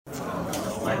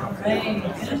Good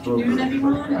afternoon,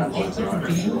 everyone, and thank you for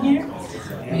being here.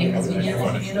 My name is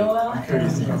Viviana Figueroa, and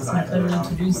it's my pleasure to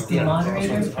introduce the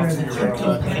moderator for the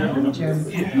crypto panel,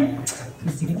 Jeremy Kaufman.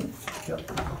 Please take it away.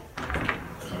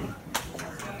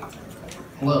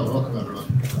 Hello, welcome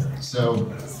everyone.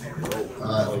 So,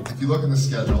 if you look in the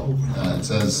schedule, it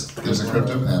says there's a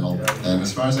crypto panel, and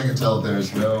as far as I can tell,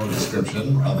 there's no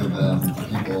description other than the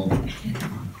people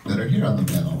that are here on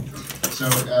the panel. So,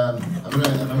 I'm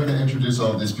gonna introduce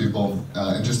all of these people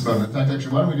in just a moment. In fact,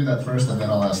 actually, why don't we do that first, and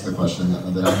then I'll ask the question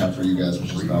that I have for you guys,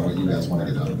 which is about what you guys want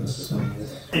to get out of this. So.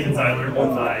 Steven Tyler,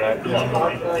 I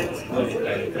Bitcoin,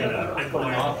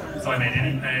 so I made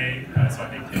AnyPay, so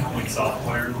I make Bitcoin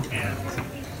software, and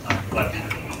left it.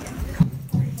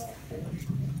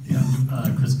 Yeah,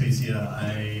 Chris Pacia.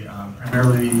 I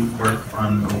primarily work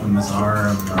on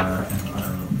OpenBazaar.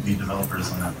 I'm lead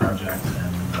developers on that project,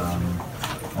 and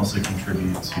also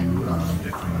contribute to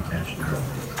Bitcoin Cash Europe.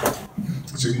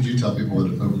 So could you tell people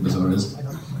what OpenBazaar is?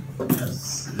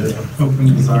 Yes,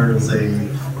 OpenBazaar is a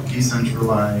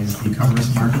decentralized e-commerce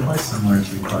marketplace similar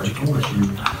to Logical, which you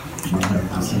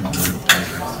have listened to.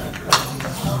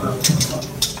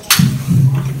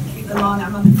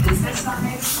 I'm on the business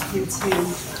side into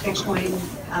Bitcoin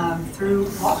through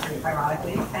Wall Street,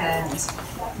 ironically, and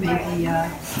made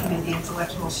the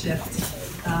intellectual shift.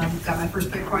 Got my first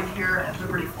Bitcoin here at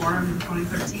Liberty Forum in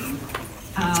 2013.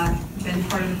 Been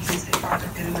part of the Tuesday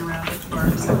project, getting around it for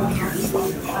several years,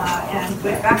 and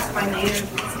went back to my native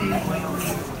state of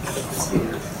Wyoming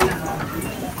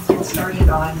to get started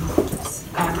on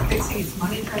fixing its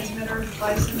money transmitter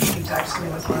license, which actually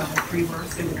was one of the 3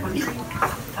 worst in the country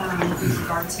with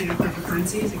regard to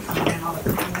cryptocurrencies and coming in all the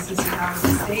crypto businesses out of the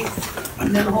state.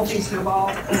 And then the whole thing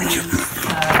snowballed, and 2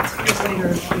 years later,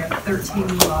 we have 13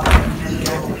 new laws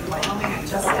implemented in Wyoming. I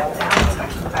just stepped down, so I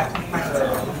can go back to the practice.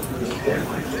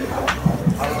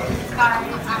 Hi,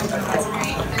 I'm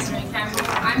Desiree Campbell.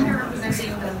 I'm here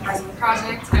representing the Rising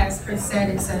Project. As Chris said,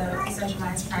 it's a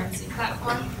decentralized privacy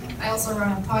platform. I also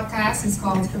run a podcast. It's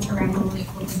called Crypto Ramble. It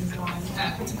focuses on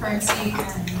cryptocurrency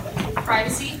and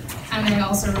privacy. And I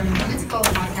also run a political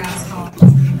podcast called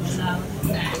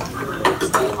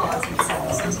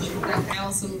I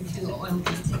also do oil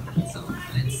painting. So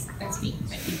that's me.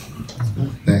 Thank you.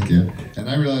 Thank you. And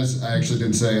I realized I actually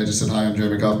didn't say, I just said hi, I'm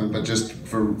Jeremy Kaufman, but just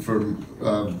for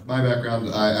my background,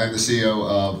 I'm the CEO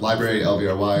of Library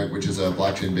LBRY, which is a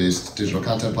blockchain-based digital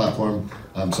content platform.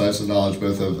 So I have some knowledge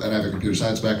both of, and I have a computer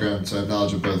science background, so I have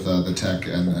knowledge of both the tech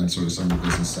and sort of some of the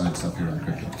business side stuff here on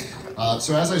crypto.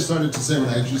 So as I started to say when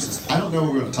I introduced this, I don't know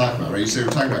what we're going to talk about, right? You say we're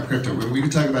talking about crypto. We can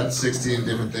talk about 16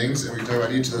 different things, and we can talk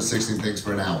about each of those 16 things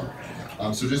for an hour.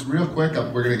 So just real quick,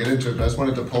 we're going to get into it, but I just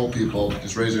wanted to poll people.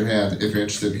 Just raise your hand if you're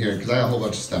interested in hearing, because I have a whole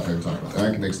bunch of stuff I can talk about, and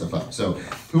I can make stuff up. So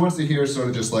who wants to hear sort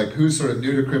of just like, who's sort of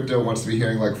new to crypto, wants to be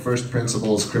hearing like first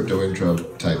principles, crypto intro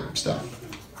type stuff?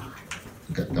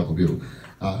 Okay, a couple people.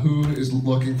 Who is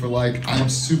looking for like, I'm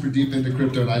super deep into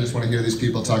crypto and I just want to hear these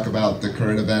people talk about the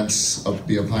current events,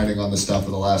 be opining on the stuff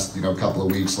of the last couple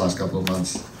of weeks, last couple of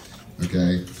months.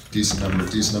 Okay, decent number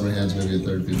of hands, maybe a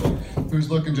third people. Who's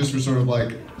looking just for sort of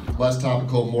like less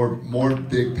topical, more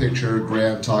big picture,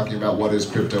 grand, talking about what is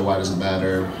crypto, why does it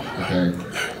matter? Okay.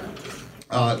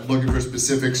 Looking for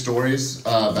specific stories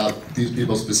about these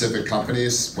people's specific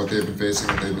companies, what they've been facing,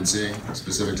 what they've been seeing,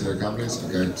 specific to their companies.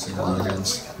 Okay, seeing a lot of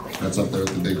hands. That's up there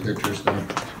with the big picture stuff.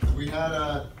 We had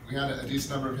a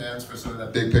decent number of hands for sort of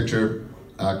that big picture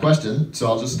question, so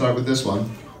I'll just start with this one.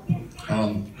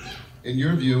 In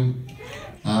your view,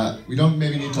 we don't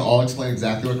maybe need to all explain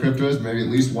exactly what crypto is. Maybe at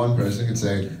least one person can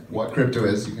say what crypto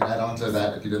is. You can add on to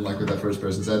that if you didn't like what that first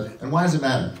person said. And why does it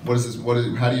matter? What is this?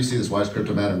 How do you see this? Why does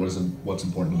crypto matter? What's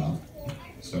important about it?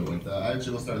 So with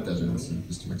actually, we'll start with Desiree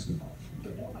just to mix it up.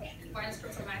 Why does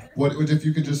crypto matter? If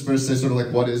you could just first say sort of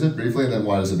like what is it briefly, and then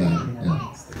why does it matter?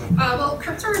 Yeah. Well,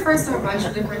 crypto refers to a bunch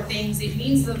of different things. It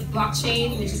means the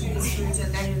blockchain, which is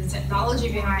the technology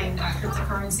behind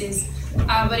cryptocurrencies.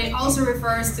 But it also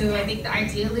refers to, I think, the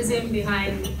idealism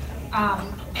behind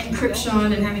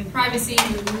encryption and having privacy,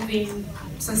 removing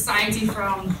society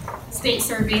from state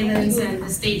surveillance and the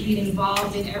state being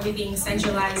involved in everything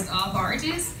centralized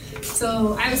authorities.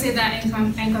 So I would say that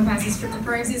encompasses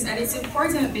cryptocurrencies, and it's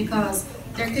important because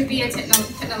there could be a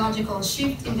technological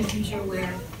shift in the future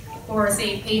where, for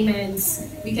say payments,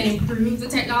 we can improve the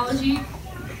technology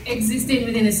existing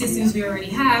within the systems we already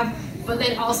have, but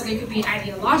then also there could be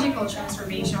ideological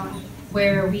transformation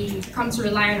where we come to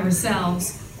rely on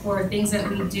ourselves for things that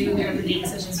we do every day,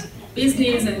 such as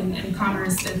business and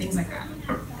commerce and things like that.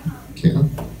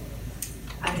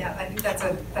 Yeah, I think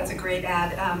that's a great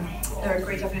add, or a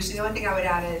great definition. The only thing I would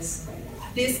add is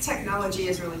this technology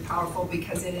is really powerful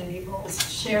because it enables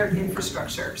shared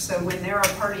infrastructure. So when there are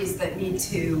parties that need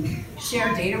to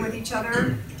share data with each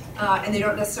other, and they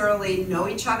don't necessarily know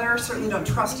each other, certainly don't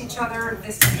trust each other,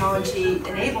 this technology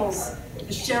enables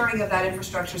the sharing of that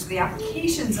infrastructure. So the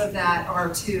applications of that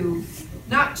are to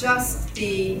not just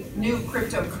the new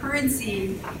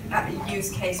cryptocurrency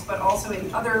use case, but also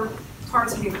in other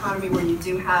parts of the economy where you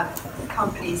do have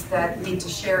companies that need to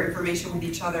share information with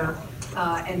each other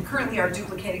and currently are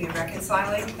duplicating and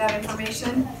reconciling that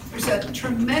information. There's a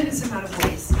tremendous amount of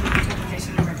waste in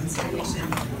duplication and reconciliation.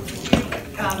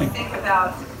 Think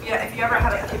about, if you ever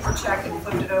had a paper check and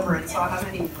flipped it over and saw how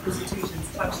many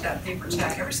institutions touched that paper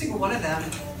check, every single one of them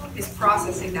is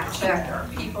processing that check. There are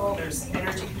people, there's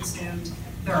energy consumed,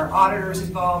 there are auditors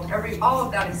involved. All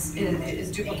of that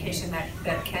is duplication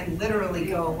that can literally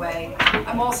go away.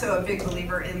 I'm also a big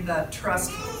believer in the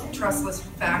trustless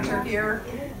factor here.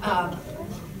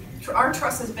 Our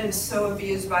trust has been so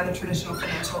abused by the traditional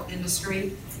financial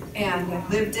industry, and I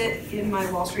lived it in my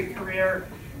Wall Street career.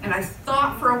 And I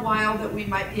thought for a while that we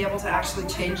might be able to actually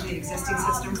change the existing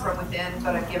system from within,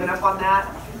 but I've given up on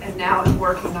that. And now I'm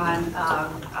working on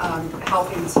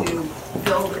helping to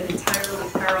build an entirely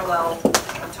parallel,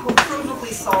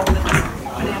 provably solvent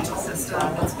financial system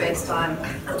that's based on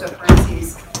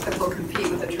cryptocurrencies that will compete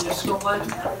with the traditional one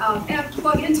and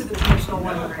plug into the traditional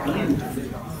one where it can.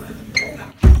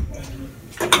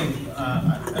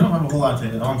 I don't have a whole lot to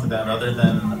add on to that other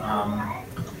than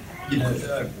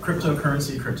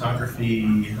cryptocurrency, cryptography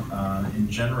in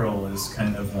general is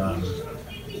kind of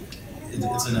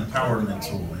it's an empowerment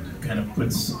tool. It kind of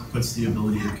puts the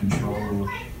ability to control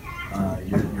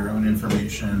your own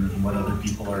information and what other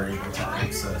people are able to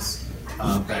access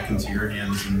back into your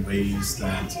hands in ways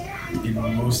that in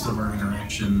most of our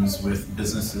interactions with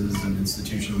businesses and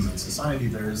institutions and society,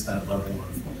 there is that level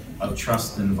of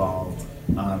trust involved.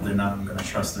 They're not going to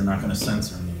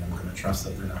censor me. I'm going to trust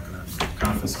that they're not going to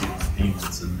confiscate my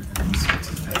payments and these sorts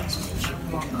of things.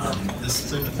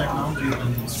 This type of technology has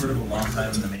been sort of a long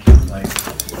time in the making. Like,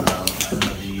 I don't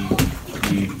know,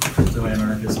 the Crypto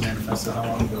Anarchist Manifesto, how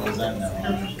long ago was that now?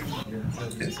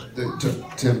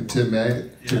 Tim May?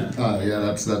 Yeah.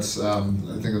 That's I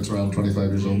think that's around 25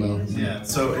 years old now. Yeah,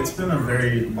 so it's been a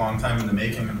very long time in the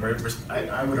making, and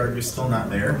I would argue still not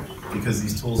there because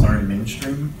these tools aren't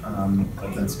mainstream,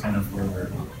 but that's kind of where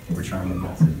we're trying to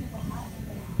get to.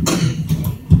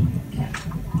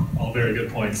 All very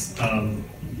good points.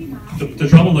 The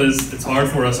trouble is, it's hard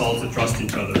for us all to trust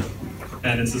each other,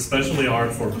 and it's especially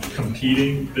hard for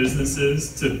competing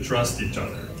businesses to trust each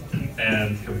other,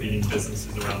 and competing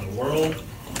businesses around the world.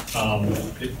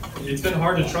 It's been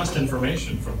hard to trust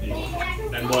information from people,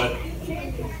 and what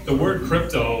the word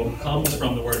crypto comes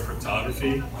from the word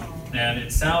cryptography, and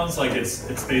it sounds like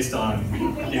it's based on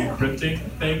encrypting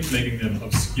things, making them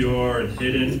obscure and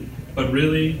hidden, but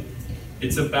really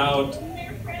it's about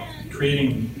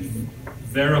creating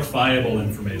verifiable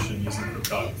information using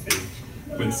cryptography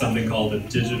with something called a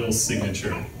digital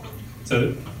signature.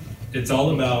 So it's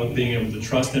all about being able to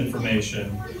trust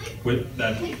information with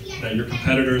that your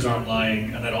competitors aren't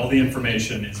lying and that all the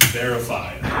information is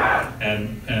verified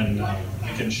and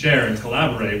you can share and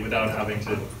collaborate without having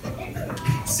to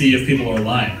see if people are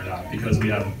lying or not, because we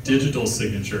have digital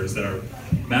signatures that are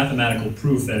mathematical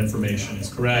proof that information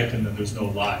is correct and that there's no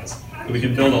lies. So we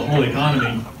can build a whole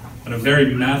economy on a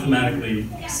very mathematically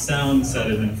sound set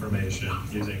of information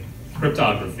using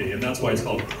cryptography, and that's why it's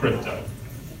called crypto.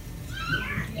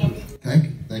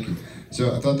 Thank you.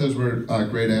 So I thought those were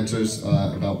great answers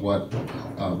about what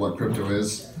crypto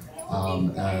is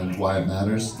and why it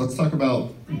matters. Let's talk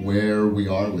about where we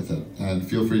are with it, and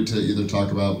feel free to either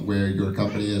talk about where your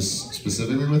company is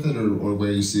specifically with it, or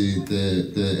where you see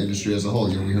the industry as a whole.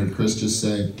 We heard Chris just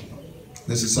say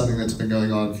this is something that's been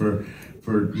going on for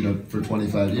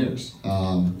 25 years.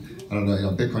 I don't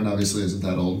know, Bitcoin obviously isn't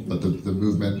that old, but the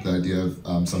movement, the idea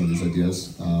of some of these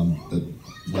ideas that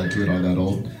led to it are that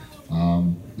old.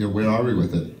 Where are we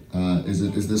with it?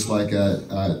 Is this like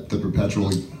the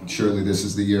perpetual, surely this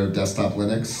is the year of desktop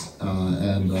Linux,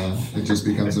 and it just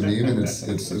becomes a meme, and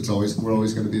we're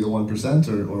always going to be the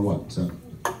 1%, or what? So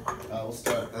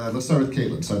let's start with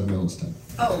Caitlin. Start in the middle this time.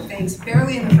 Oh, thanks.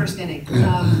 Barely in the first inning.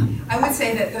 I would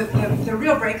say that the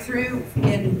real breakthrough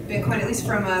in Bitcoin, at least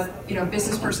from a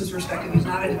business person's perspective who's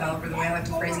not a developer, the way I like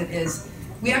to phrase it is,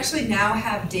 we actually now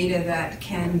have data that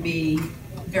can be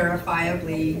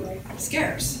verifiably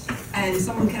scarce, and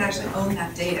someone can actually own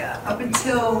that data. Up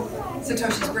until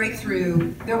Satoshi's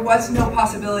breakthrough, there was no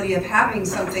possibility of having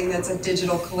something that's a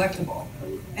digital collectible.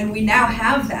 And we now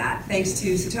have that thanks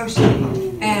to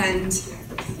Satoshi. And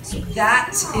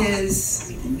that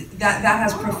is that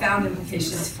has profound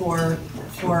implications for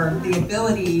the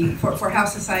ability, for how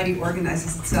society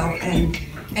organizes itself, and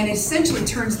essentially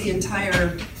turns the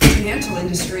entire financial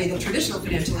industry, the traditional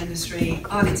financial industry,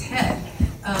 on its head.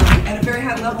 At a very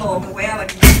high level, the way I like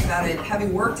to think about it,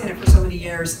 having worked in it for so many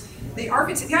years, the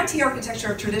IT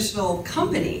architecture of traditional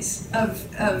companies, of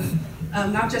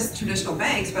not just traditional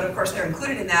banks, but of course they're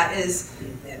included in that, is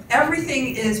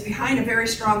everything is behind a very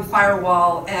strong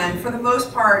firewall, and for the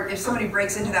most part, if somebody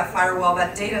breaks into that firewall,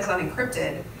 that data is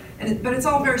unencrypted. But it's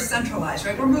all very centralized,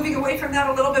 right? We're moving away from that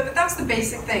a little bit, but that's the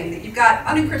basic thing, that you've got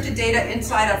unencrypted data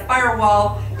inside a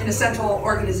firewall in a central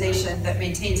organization that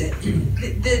maintains it.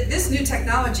 This new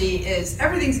technology is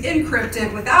everything's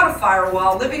encrypted without a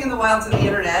firewall, living in the wilds of the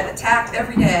internet, attacked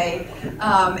every day,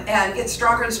 and gets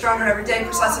stronger and stronger every day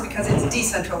precisely because it's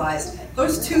decentralized.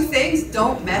 Those two things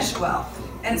don't mesh well.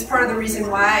 And it's part of the reason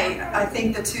why I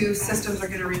think the two systems are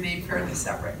going to remain fairly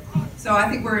separate. So I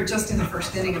think we're just in the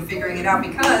first inning of figuring it out,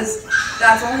 because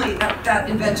that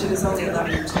invention is only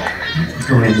 11 years old. Let's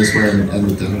go around this way and end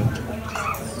with dinner.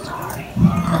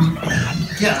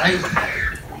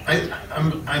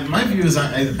 My view is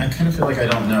I kind of feel like I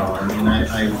don't know. I mean,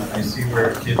 I see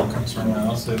where Caitlin comes from. I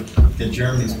also get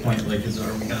Jeremy's point, like,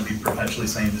 are we going to be perpetually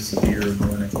saying this is the year of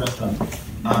the next best one?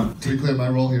 To be clear, my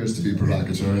role here is to be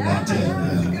provocateur, not to.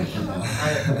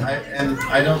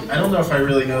 I don't know if I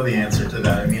really know the answer to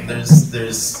that. I mean,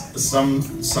 there's some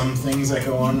things that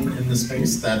go on in the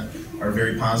space that are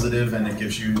very positive, and it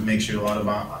makes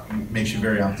you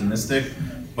very optimistic.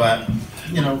 But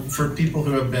for people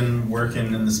who have been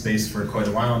working in the space for quite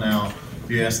a while now, if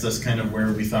you asked us kind of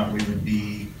where we thought we would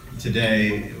be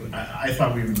today, I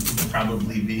thought we would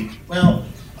probably be, well,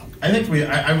 I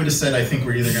would have said I think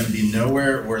we're either going to be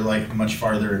nowhere or like much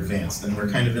farther advanced, and we're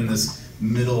kind of in this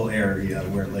middle area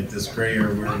where, like, this gray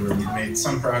area where we've made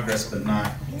some progress but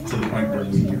not to the point where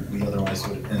we otherwise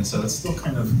would have been. So it's still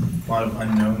kind of a lot of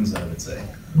unknowns, I would say.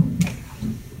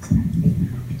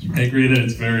 I agree that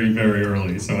it's very, very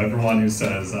early. So everyone who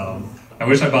says, I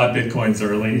wish I bought Bitcoins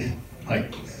early,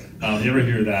 like, you ever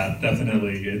hear that?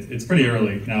 Definitely, it's pretty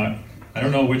early. Now, I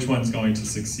don't know which one's going to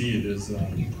succeed.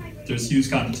 There's huge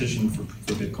competition for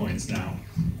Bitcoins now.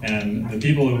 And the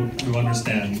people who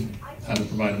understand how to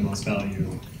provide the most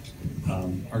value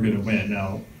are going to win.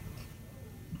 Now,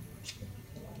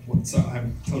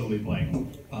 I'm totally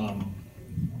blank.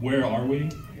 Where are we?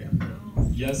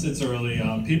 Yes, it's early.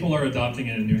 People are adopting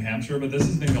it in New Hampshire, but this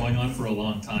has been going on for a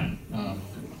long time.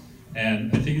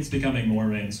 And I think it's becoming more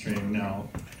mainstream now.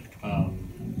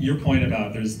 Your point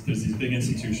about there's these big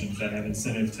institutions that have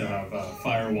incentive to have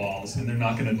firewalls, and they're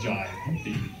not going to jive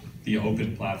the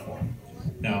open platform.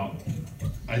 Now,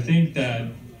 I think that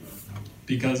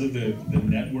because of the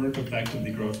network effect of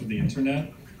the growth of the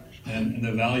internet and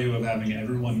the value of having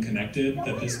everyone connected,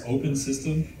 that this open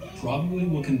system probably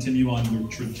will continue on the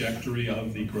trajectory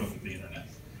of the growth of the internet,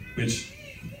 which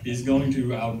is going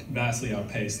to vastly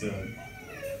outpace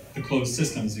the closed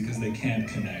systems because they can't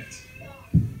connect.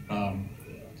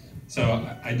 So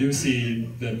I do see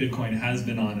that Bitcoin has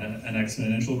been on an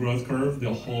exponential growth curve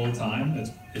the whole time.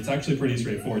 It's actually pretty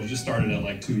straightforward. It just started at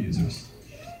like 2 users.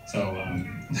 So,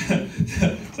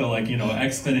 so like,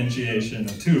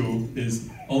 exponentiation of 2 is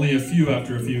only a few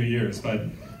after a few years, but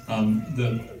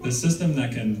the system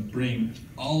that can bring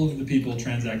all of the people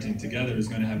transacting together is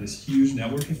going to have this huge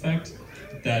network effect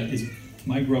that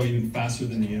might grow even faster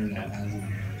than the internet has.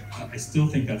 I still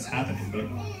think that's happening, but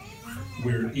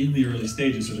we're in the early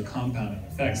stages of the compounding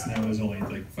effects. Now there's only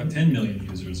like 10 million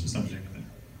users or something,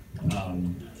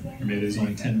 or maybe there's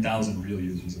only 10,000 real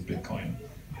users of Bitcoin.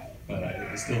 But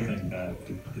I still think that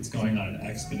it's going on an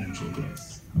exponential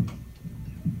growth.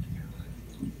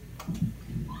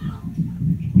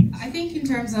 I think in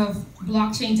terms of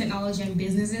blockchain technology and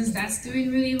businesses, that's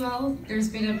doing really well. There's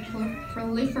been a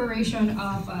proliferation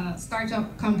of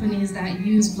startup companies that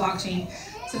use blockchain.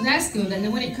 So that's good. And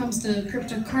then when it comes to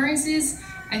cryptocurrencies,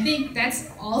 I think that's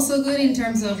also good in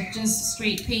terms of just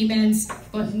straight payments,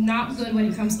 but not good when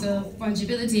it comes to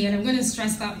fungibility. And I'm going to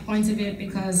stress that point a bit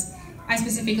because I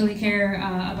specifically care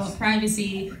about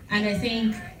privacy. And I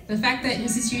think the fact that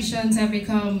mainstream institutions have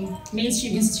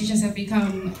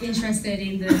become interested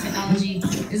in the technology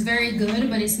is very good,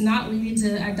 but it's not leading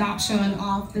to adoption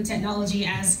of the technology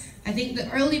as I think the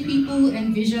early people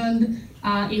envisioned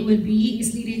it would be.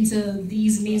 Is leading to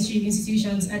these mainstream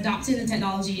institutions adopting the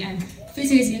technology and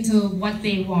fitting it into what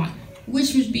they want,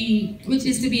 which is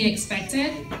to be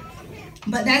expected.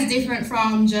 But that's different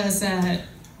from just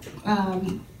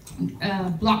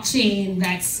blockchain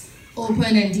that's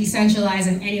open and decentralized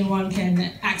and anyone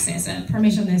can access a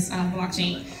permissionless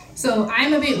blockchain. So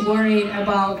I'm a bit worried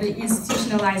about the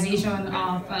institutionalization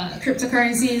of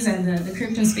cryptocurrencies and the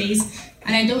crypto space,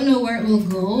 and I don't know where it will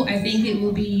go. I think it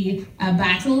will be a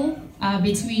battle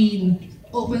between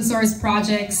open source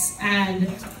projects and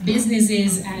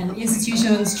businesses and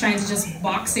institutions trying to just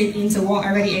box it into what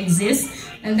already exists,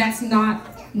 and that's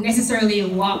not necessarily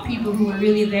what people who were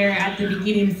really there at the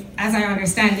beginning, as I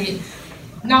understand it,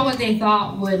 not what they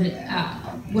thought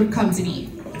would come to be.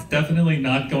 It's definitely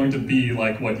not going to be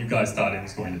like what you guys thought it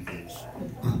was going to be,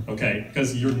 okay?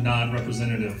 Because you're not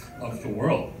representative of the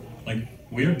world. Like,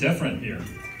 we are different here.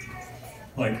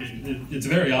 Like, it's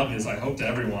very obvious, I hope, to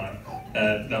everyone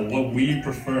that what we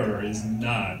prefer is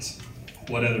not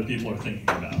what other people are thinking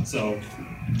about. So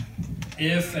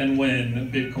if and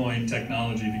when Bitcoin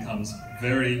technology becomes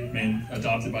very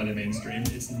adopted by the mainstream,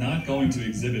 it's not going to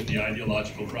exhibit the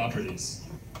ideological properties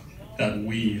that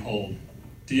we hold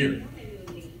dear.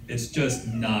 It's just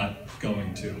not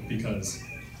going to, because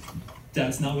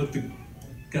that's not what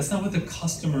the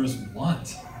customers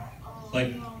want.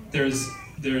 Like, there's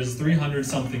 300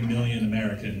 something million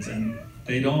Americans, and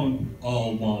they don't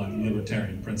all want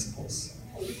libertarian principles.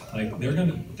 Like,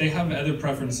 they have other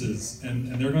preferences,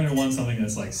 and they're going to want something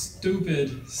that's like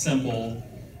stupid, simple,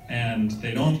 and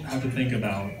they don't have to think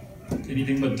about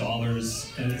anything but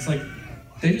dollars, and it's like,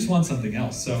 they just want something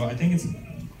else. So I think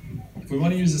if we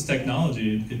want to use this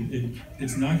technology,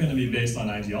 it's not going to be based on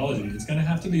ideology. It's going to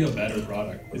have to be a better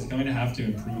product. It's going to have to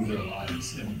improve their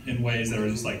lives in ways that are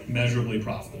just like measurably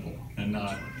profitable, and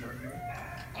not,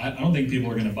 I don't think people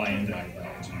are going to buy into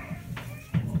ideology.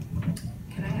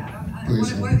 Can I add?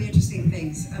 Please. One of the interesting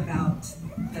things about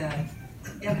the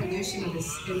evolution of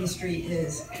this industry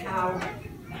is how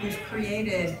we've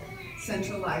created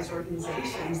centralized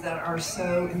organizations that are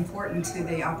so important to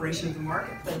the operation of the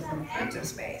marketplace in the crypto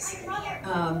space.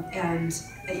 And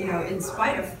in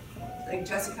spite of like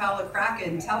Jesse Powell at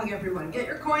Kraken telling everyone, get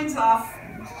your coins off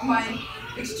my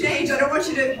exchange, I don't want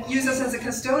you to use us as a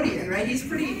custodian, right? He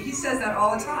says that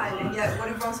all the time, and yet what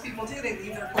do most people do? They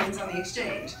leave their coins on the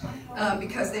exchange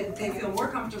because they feel more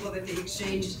comfortable that the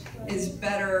exchange is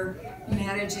better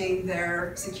managing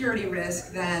their security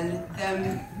risk than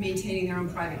them maintaining their own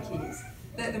private keys.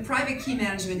 The private key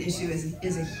management issue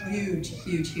is a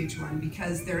huge one,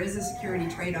 because there is a security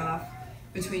trade-off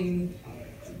between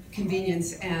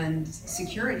convenience and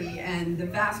security, and the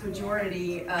vast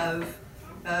majority of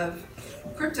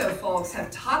crypto folks have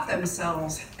taught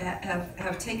themselves,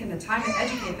 have taken the time to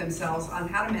educate themselves on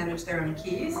how to manage their own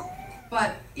keys.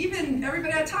 But even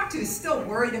everybody I talk to is still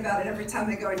worried about it every time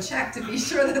they go and check to be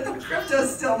sure that the crypto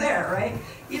is still there, right?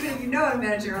 Even if you know how to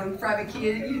manage your own private key,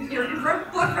 your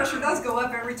blood pressure does go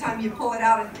up every time you pull it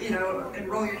out and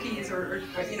roll your keys or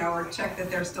check that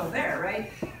they're still there,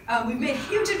 right? We've made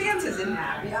huge advances in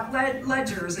that. We have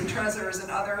ledgers and Trezors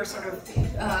and other sort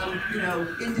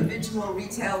of individual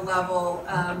retail level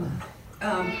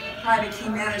private key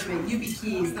management,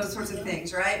 YubiKeys, those sorts of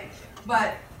things, right?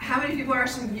 But how many people are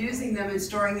actually using them and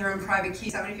storing their own private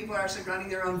keys? How many people are actually running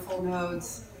their own full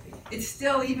nodes? It's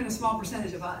still even a small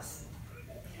percentage of us.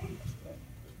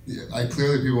 Yeah,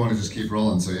 clearly people want to just keep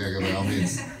rolling, so yeah, go by all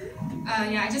means.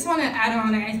 I just want to add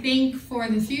on, I think for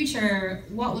the future,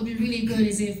 what would be really good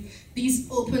is if these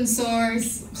open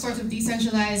source, sort of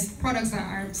decentralized products that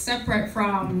are separate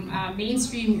from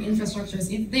mainstream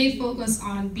infrastructures, if they focus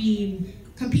on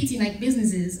competing like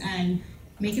businesses and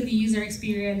making the user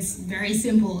experience very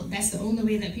simple, that's the only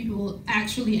way that people will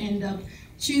actually end up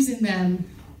choosing them.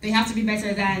 They have to be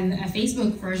better than a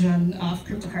Facebook version of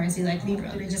cryptocurrency like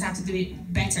Libra. They just have to do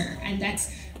it better. And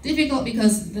that's difficult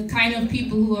because the kind of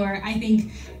people who are, I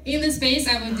think, in the space,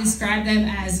 I would describe them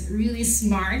as really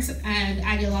smart and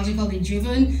ideologically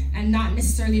driven and not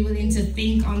necessarily willing to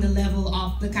think on the level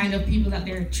of the kind of people that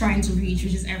they're trying to reach,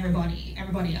 which is everybody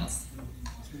else.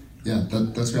 Yeah,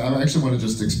 that's great. I actually want to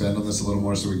just expand on this a little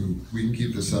more so we can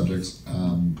keep the subject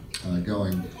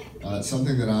going.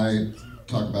 Something that I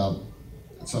talk about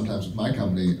sometimes with my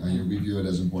company, we view it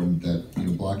as important that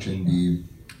blockchain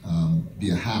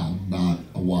be a how, not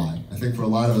a why. I think for a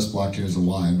lot of us, blockchain is a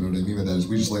why, and what I mean by that is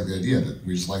we just like the idea of it.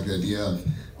 We just like the idea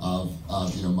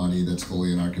of money that's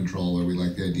fully in our control, or we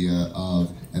like the idea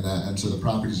of and so the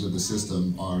properties of the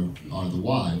system are the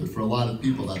why. But for a lot of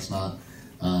people, that's not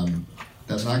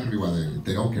going to be why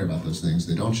they don't care about those things.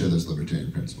 They don't share those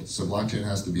libertarian principles. So blockchain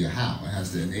has to be a how. It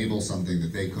has to enable something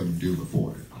that they couldn't do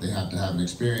before. They have to have an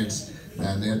experience,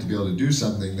 and they have to be able to do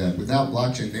something that without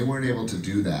blockchain they weren't able to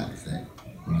do that thing,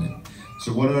 right?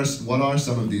 So what are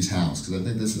some of these hows?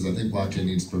 Because I think blockchain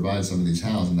needs to provide some of these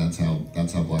hows, and that's how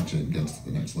blockchain gets to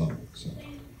the next level. So.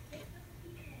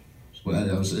 Well,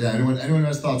 anyone who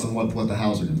has thoughts on what the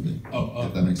hows are going to be?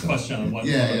 If that makes sense. Question on what?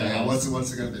 Yeah. What's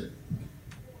it going to be?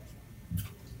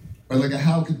 Or like a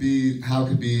how could be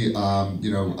the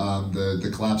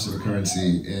collapse of a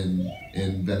currency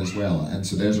in Venezuela, and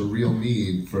so there's a real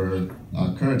need for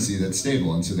a currency that's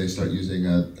stable, and so they start using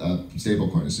a stable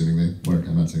coin, assuming they work.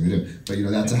 I'm not saying they do,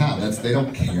 but that's a how. They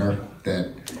don't care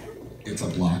that it's a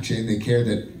blockchain. They care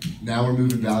that now we're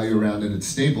moving value around and it's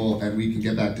stable, and we can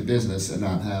get back to business and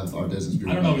not have our business be.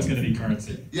 I don't know if it's going to be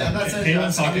currency. Yeah, I'm not saying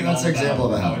Caitlin's talking that's an example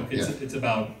of a how. It's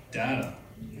about data.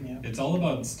 It's all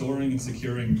about storing and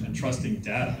securing and trusting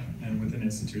data and within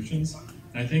institutions.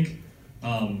 And I think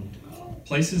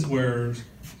places where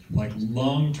like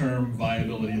long-term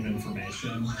viability of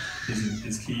information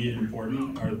is key and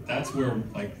important, that's where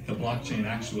like the blockchain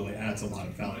actually adds a lot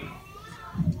of value.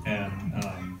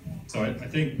 And so I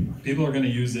think people are going to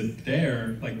use it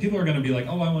there. Like people are going to be like,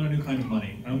 oh, I want a new kind of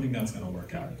money. I don't think that's going to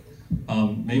work out.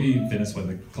 Maybe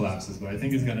Venezuela collapses, but I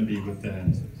think it's going to be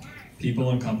within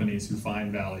people and companies who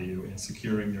find value in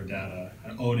securing their data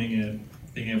and owning it,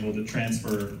 being able to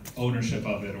transfer ownership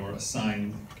of it or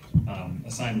assign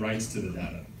rights to the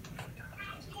data.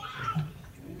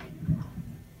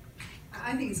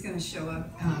 I think it's going to show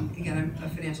up, again, I'm a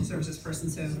financial services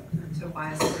person, so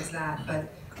biased towards that,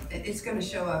 but it's going to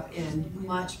show up in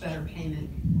much better payment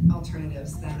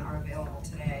alternatives than are available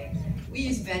today. We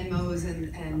use Venmos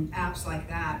and apps like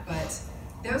that, but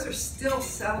those are still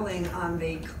settling on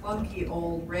the clunky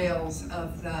old rails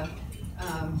of the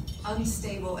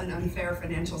unstable and unfair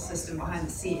financial system behind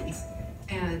the scenes.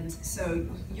 And so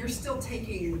you're still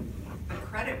taking a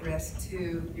credit risk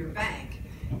to your bank.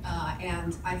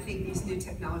 And I think these new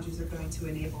technologies are going to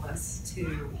enable us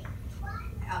to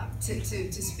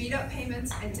speed up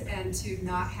payments and to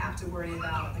not have to worry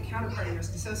about the counterparty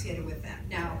risk associated with them.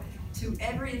 Now, to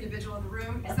every individual in the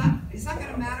room, is that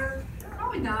going to matter?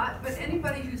 Probably not, but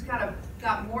anybody who's got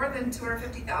more than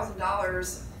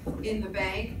 $250,000 in the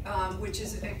bank, which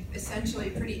is essentially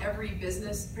pretty much every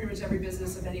business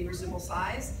of any reasonable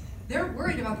size, they're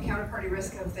worried about the counterparty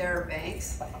risk of their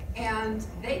banks, and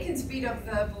they can speed up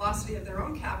the velocity of their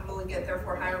own capital and get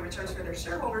therefore higher returns for their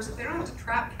shareholders if they don't have to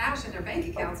trap cash in their bank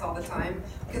accounts all the time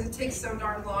because it takes so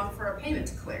darn long for a payment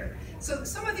to clear. So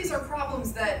some of these are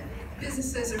problems that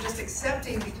businesses are just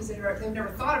accepting because they've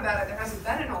never thought about it. There hasn't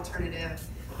been an alternative.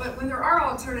 But when there are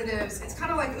alternatives, it's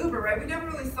kind of like Uber, right? We never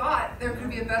really thought there could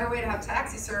be a better way to have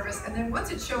taxi service, and then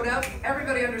once it showed up,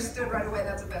 everybody understood right away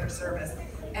that's a better service.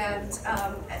 And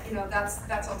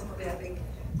that's ultimately, I think,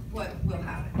 what will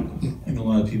happen. I think a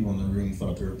lot of people in the room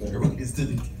thought there were better ways to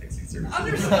do taxi service.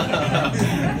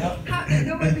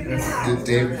 Nobody knew that.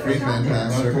 David Friedman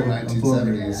passed circa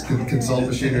 1970s. Consult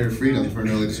Machinery of Freedom for an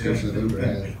early description of Uber.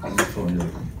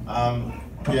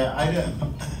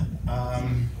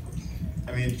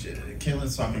 I mean,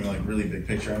 Caitlin's talking like really big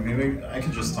picture. I mean, I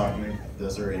could just talk, maybe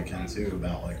Desiree can too,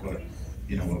 about like what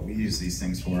we use these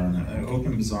things for. And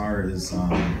OpenBazaar is,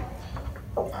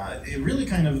 it really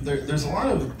kind of, there's a lot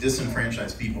of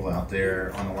disenfranchised people out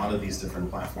there on a lot of these different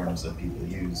platforms that people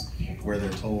use, where they're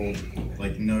told,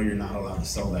 like, no, you're not allowed to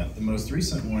sell that. The most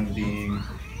recent one being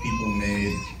people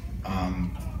made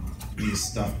these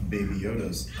stuffed Baby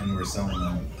Yodas and were selling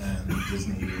them, and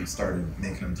Disney started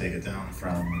making them take it down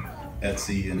from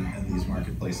Etsy and these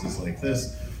marketplaces like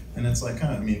this. And it's like,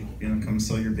 come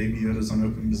sell your Baby Yodas on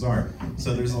OpenBazaar.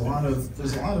 So there's a lot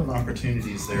of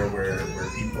opportunities there where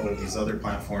people, these other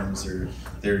platforms,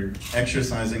 they're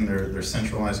exercising their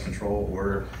centralized control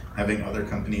or having other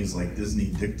companies like Disney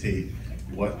dictate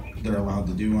what they're allowed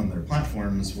to do on their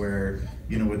platforms, where,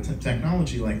 with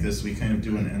technology like this, we kind of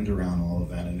do an end around all of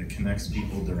that, and it connects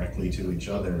people directly to each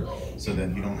other so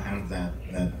that you don't have that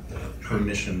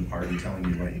permission party telling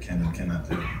you what you can and cannot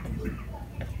do.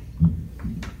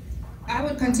 I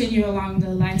would continue along the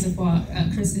lines of what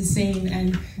Chris is saying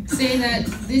and say that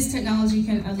this technology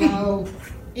can allow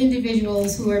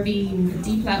individuals who are being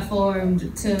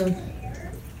deplatformed to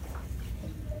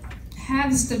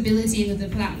have stability with the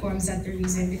platforms that they're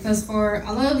using, because for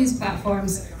a lot of these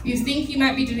platforms, you think you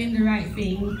might be doing the right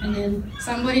thing, and then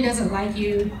somebody doesn't like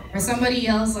you, or somebody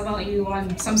yells about you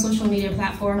on some social media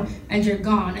platform, and you're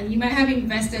gone. And you might have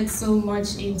invested so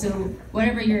much into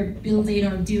whatever you're building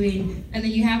or doing, and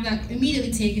then you have that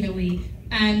immediately taken away.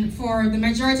 And for the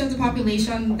majority of the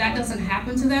population, that doesn't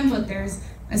happen to them, but there's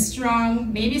a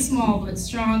strong, maybe small, but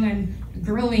strong and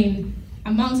growing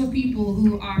amount of people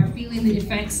who are feeling the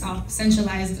effects of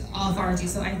centralized authority.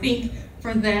 So I think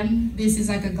for them, this is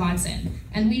like a godsend.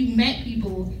 And we've met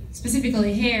people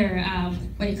specifically here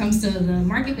when it comes to the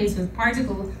marketplace with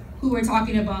Particle, who were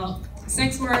talking about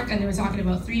sex work, and they were talking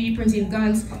about 3D printing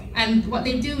guns. And what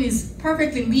they do is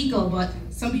perfectly legal, but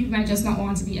some people might just not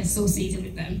want to be associated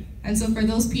with them. And so for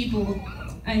those people,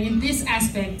 in this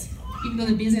aspect, even though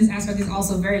the business aspect is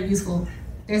also very useful,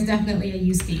 there's definitely a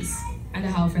use case and a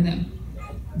how for them.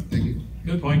 Thank you.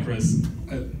 Good point, Chris.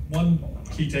 One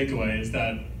key takeaway is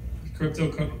that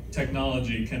crypto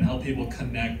technology can help people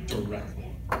connect directly.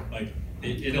 Like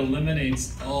it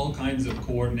eliminates all kinds of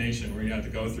coordination where you have to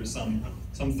go through some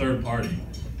third party,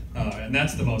 and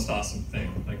that's the most awesome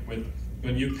thing. Like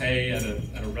when you pay at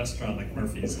a restaurant like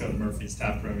Murphy's, go to Murphy's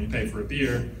Tap Room, you pay for a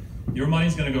beer, your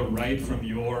money's going to go right from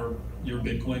your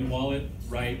Bitcoin wallet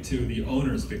right to the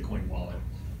owner's Bitcoin wallet,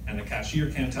 and the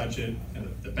cashier can't touch it,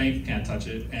 and the bank can't touch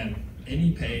it, and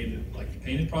any payment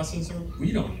processor,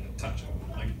 we don't even touch it.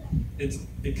 Like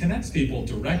it connects people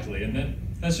directly, and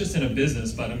then that's just in a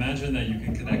business. But imagine that you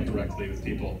can connect directly with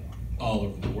people all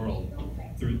over the world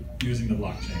through using the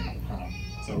blockchain.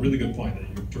 So a really good point that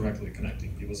you're directly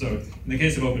connecting people. So in the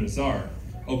case of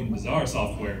OpenBazaar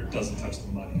software doesn't touch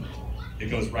the money. It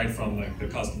goes right from the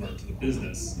customer to the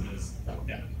business.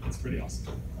 It's pretty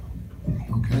awesome.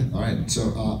 Okay, all right. So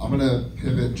I'm gonna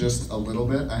pivot just a little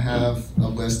bit. I have a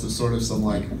list of sort of some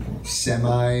like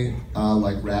semi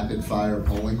rapid fire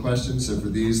polling questions. So for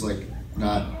these,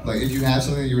 not like if you have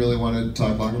something that you really want to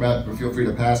talk longer about, but feel free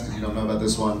to pass because you don't know about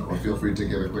this one, or feel free to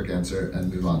give a quick answer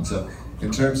and move on. So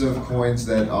in terms of coins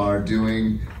that are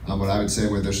doing what I would say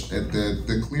where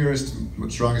the clearest,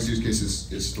 strongest use case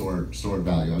is stored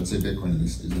value. I would say Bitcoin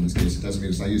is in this case. It doesn't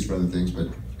mean it's not used for other things, but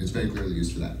it's very clearly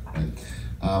used for that, right?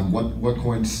 What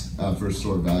coins for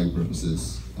stored value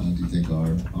purposes do you think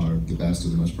are the best or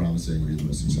the most promising or the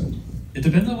most exciting? It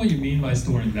depends on what you mean by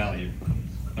storing value.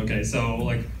 Okay, so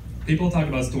like people talk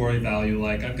about storing value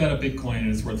like I've got a Bitcoin and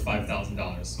it's worth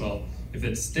 $5,000. Well, if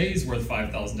it stays worth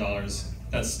 $5,000,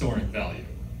 that's storing value,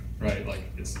 right?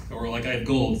 Or like I have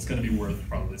gold, it's going to be worth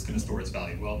probably, it's going to store its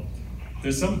value. Well,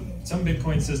 there's some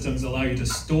Bitcoin systems allow you to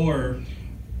store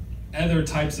other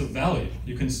types of value.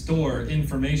 You can store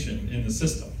information in the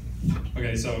system.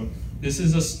 Okay, so this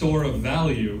is a store of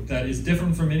value that is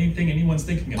different from anything anyone's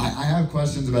thinking about. I have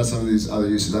questions about some of these other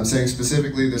uses. I'm saying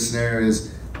specifically the scenario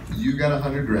is you got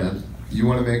 100 grand. You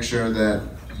want to make sure that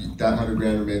that 100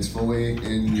 grand remains fully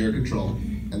in your control.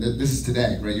 And this is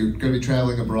today, right? You're going to be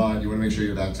traveling abroad. You want to make sure you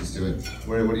have access to it.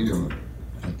 What are you doing?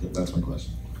 That's my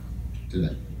question.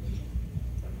 Today.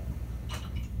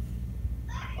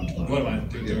 What am I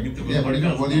doing? Yeah, what do you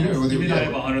do? What do you do? You mean I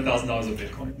have $100,000 of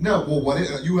Bitcoin? No, well,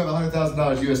 you have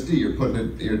 $100,000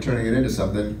 USD. You're turning it into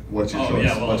something. What's your choice? Oh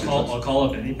yeah, well I'll call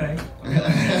up AnyPay. I'm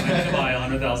going to buy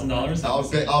 $100,000. I'll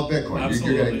Bitcoin.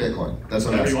 Absolutely. You're getting Bitcoin. That's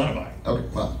what I'm asking. Whatever you want to buy. Okay,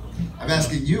 well, I'm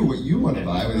asking you what you want to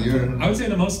buy with your. I would say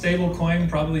the most stable coin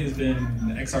probably has been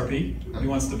XRP. You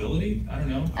want stability? I don't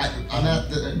know. I'm at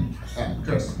the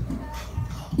Chris.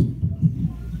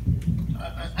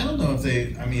 I don't know if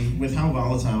with how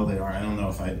volatile they are, I don't know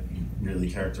if I'd really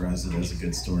characterize it as a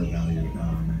good store of value.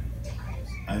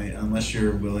 Unless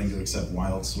you're willing to accept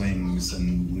wild swings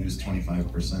and lose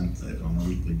 25% on a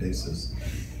weekly basis.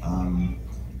 And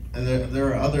there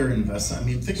are other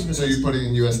investments. Think of it. So you're putting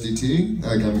in USDT?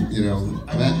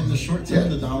 In the short term,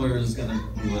 the dollar is going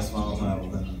to be less volatile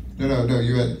than. No.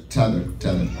 You had Tether.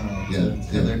 Tether.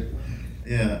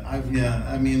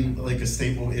 Like a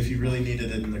staple, if you really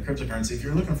needed it in the cryptocurrency, if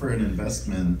you're looking for an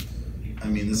investment,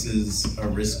 this is a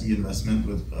risky investment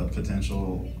with a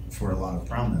potential for a lot of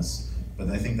promise, but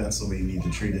I think that's the way you need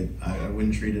to treat it. I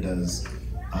wouldn't treat it as,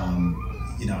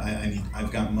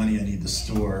 I've got money I need to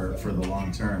store for the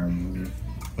long term.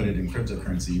 Put it in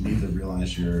cryptocurrency. You need to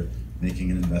realize you're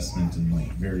making an investment in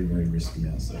very, very risky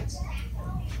assets.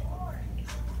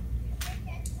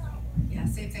 Yeah,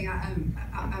 same thing.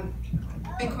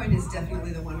 Bitcoin is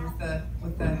definitely the one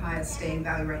with the highest staying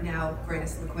value right now,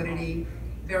 greatest liquidity,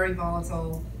 very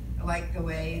volatile. I like the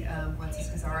way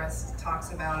Wences Casares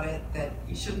talks about it, that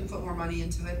you shouldn't put more money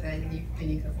into it than you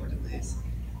can afford to lose.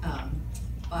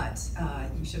 But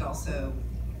you should also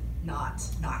not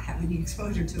have any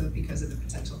exposure to it because of the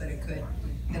potential that it could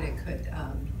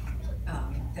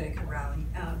rally.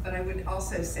 But I would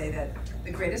also say that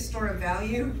the greatest store of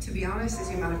value, to be honest, is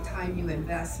the amount of time you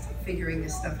invest figuring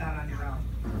this stuff out on your own.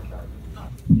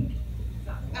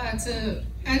 To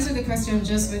answer the question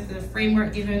just with the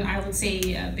framework given, I would say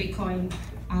Bitcoin,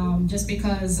 just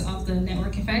because of the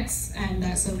network effects and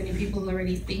that so many people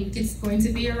already think it's going to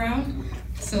be around.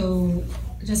 So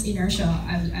just inertia,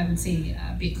 I would say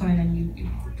Bitcoin, and you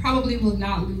probably will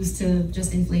not lose to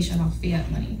just inflation of fiat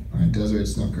money. All right, Desiree,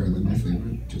 it's not currently my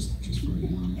favorite, just for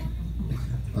you.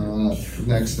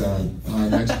 Next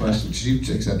question. She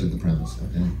accepted the premise.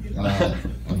 Okay.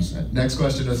 I'm sorry. Next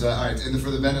question is, all right,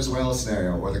 for the Venezuela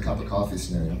scenario or the cup of coffee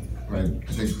scenario, right?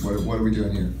 I think what are we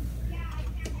doing here?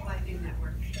 Lightning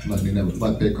Network. Lightning Network,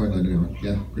 Bitcoin Lightning Network.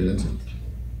 Yeah, great answer.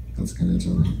 That's a good answer.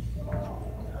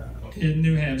 In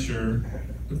New Hampshire,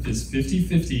 it's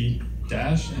 50-50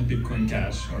 Dash and Bitcoin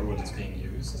Cash are what is being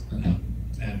used. Okay.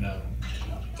 And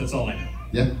that's all I know.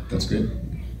 Yeah, that's great.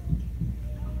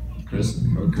 Chris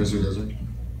or Desiree?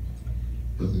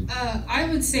 I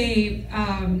would say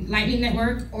Lightning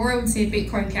Network, or I would say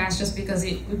Bitcoin Cash, just because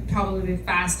it would probably be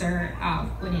faster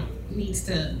when it needs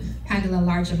to handle a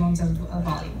large amount of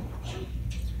volume.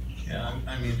 Yeah, I'm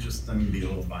gonna be a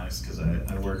little biased because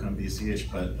I work on BCH,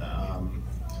 but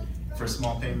for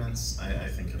small payments, I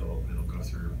think it'll go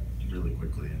through really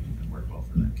quickly and work well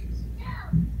for that case.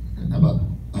 And how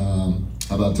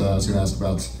about I was going to ask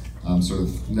about sort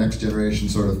of next generation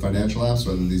sort of financial apps,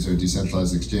 whether these are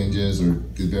decentralized exchanges or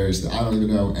the various. I don't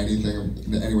even know anything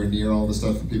anywhere near all the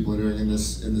stuff that people are doing in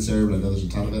this area, but I know there's a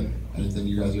ton of it. Anything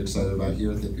you guys are excited about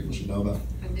here? I think people should know about.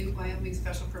 The new Wyoming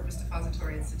Special Purpose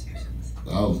Depository Institutions.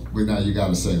 Oh, well, now you got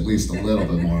to say at least a little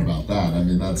bit more about that. I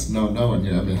mean, that's no one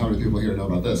here. I mean, how many people here know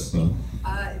about this? So.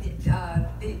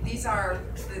 These are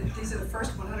the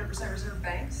first 100% reserve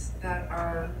banks that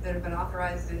have been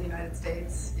authorized in the United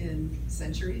States in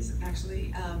centuries,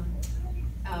 actually.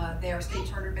 They are state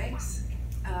chartered banks.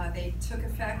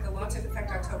 The law took effect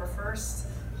October 1st.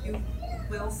 You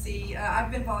will see,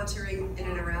 I've been volunteering in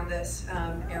and around this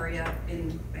area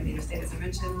in my native state, as I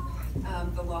mentioned.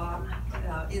 The law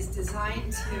is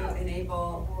designed to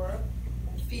enable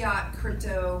fiat to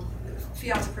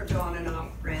crypto on and off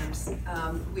ramps.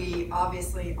 We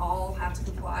obviously all have to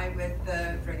comply with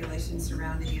the regulations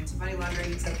surrounding anti-money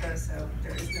laundering, etc. So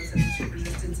there is no censorship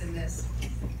resistance in this.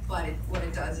 But what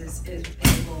it does is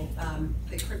enable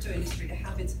the crypto industry to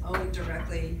have its own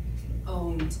directly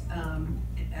owned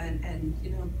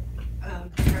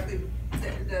directly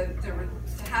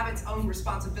to have its own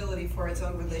responsibility for its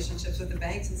own relationships with the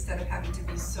banks, instead of having to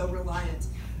be so reliant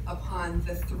upon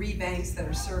the three banks that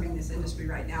are serving this industry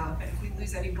right now. But if we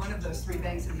lose any one of those three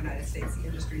banks in the United States, the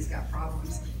industry's got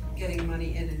problems getting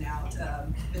money in and out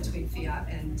between fiat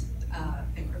and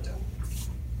crypto.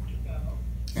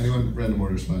 Anyone? Random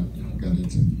order's fine. Got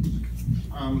it.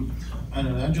 I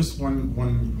don't know. Just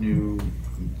one new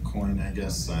coin, I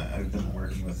guess, I've been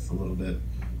working with a little bit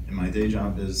in my day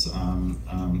job is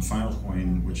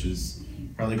Filecoin, which is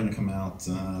probably going to come out,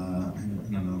 I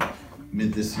don't know,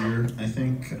 mid this year, I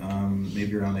think,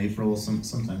 maybe around April,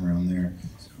 sometime around there.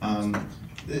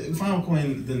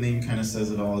 Filecoin, the name kind of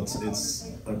says it all. It's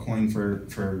a coin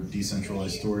for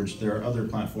decentralized storage. There are other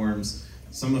platforms,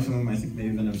 some of whom I think may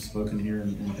even have spoken here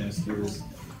in past years,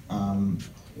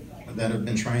 that have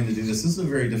been trying to do this. This is a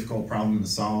very difficult problem to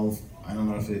solve. I don't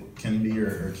know if it can be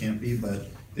or can't be, but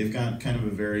they've got kind of a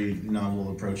very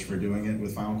novel approach for doing it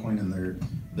with Filecoin, and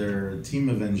their team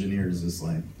of engineers is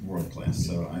like world class.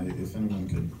 So if anyone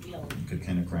could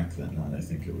kind of crack that nut, I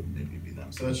think it would maybe be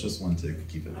them. So that's just one to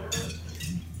keep it there.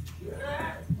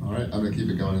 All right, I'm gonna keep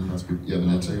it going unless you have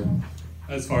an answer here.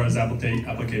 As far as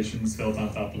applications built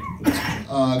on top of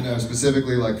the No,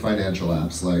 specifically like financial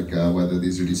apps, like whether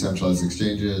these are decentralized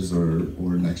exchanges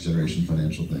or next generation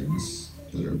financial things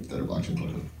that are blockchain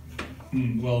loaded.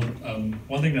 Well,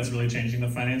 one thing that's really changing the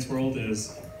finance world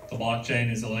is the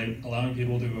blockchain is allowing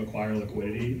people to acquire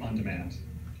liquidity on demand.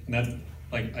 And that,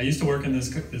 like, I used to work in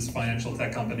this financial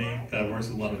tech company that works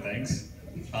with a lot of banks,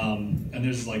 and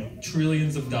there's like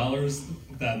trillions of dollars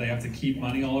that they have to keep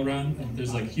money all around, and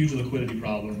there's like huge liquidity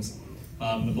problems.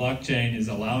 The blockchain is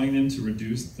allowing them to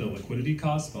reduce the liquidity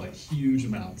costs by like huge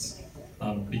amounts,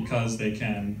 because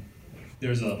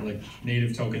there's like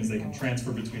native tokens they can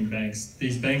transfer between banks.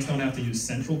 These banks don't have to use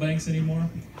central banks anymore.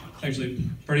 Actually,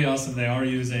 pretty awesome. They are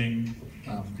using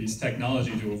these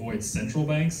technology to avoid central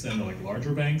banks and like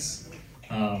larger banks.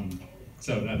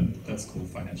 So that's cool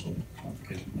financial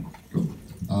application. Cool.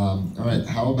 All right,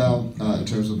 how about in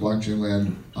terms of blockchain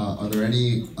land, are there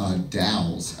any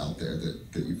DAOs out there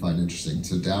that you find interesting?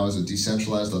 So DAO is a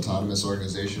decentralized autonomous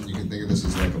organization. You can think of this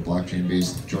as like a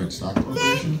blockchain-based joint stock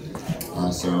corporation.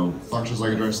 So functions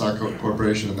like a joint stock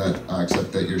corporation,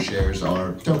 except that your shares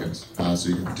are tokens. So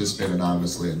you can participate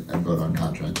anonymously and vote on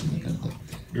contracts and that kind of thing.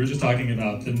 We were just talking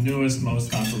about the newest,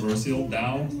 most controversial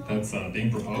DAO that's being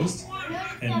proposed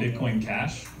in Bitcoin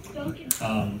Cash.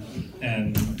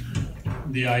 And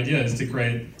the idea is to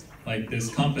create like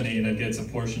this company that gets a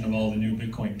portion of all the new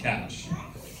Bitcoin Cash,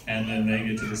 and then they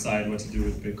get to decide what to do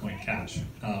with Bitcoin Cash.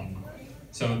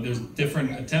 So there's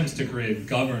different attempts to create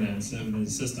governance in the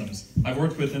systems. I've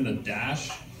worked within the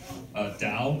Dash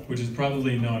DAO, which is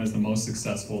probably known as the most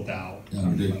successful DAO. Yeah,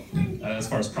 I agree. Yeah. As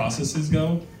far as processes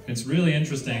go, it's really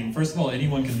interesting. First of all,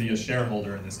 anyone can be a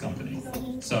shareholder in this company.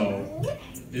 So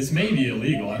this may be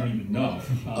illegal. I don't even know.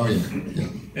 Oh yeah.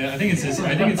 Yeah, I think it's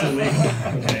illegal.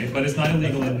 Okay, but it's not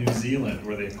illegal in New Zealand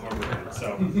where they incorporated.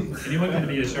 So anyone can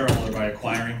be a shareholder by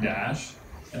acquiring Dash,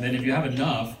 and then if you have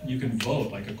enough, you can vote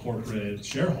like a corporate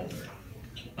shareholder.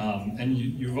 And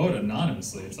you vote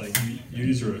anonymously. It's like you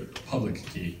use your public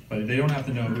key, but they don't have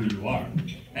to know who you are.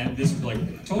 And this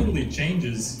like totally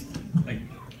changes like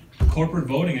corporate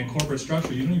voting and corporate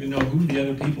structure. You don't even know who the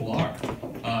other people are.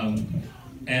 I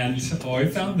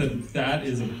found that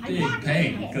is a big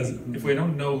pain, because if we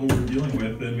don't know who we're dealing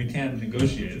with, then we can't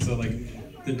negotiate. So like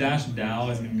the Dash DAO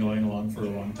has been going along for a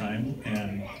long time,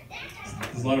 and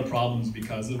there's a lot of problems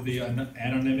because of the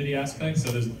anonymity aspect. So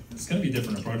there's going to be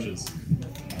different approaches.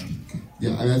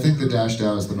 Yeah, I mean, I think the Dash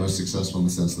DAO is the most successful in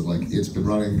the sense that like it's been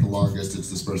running the longest, it's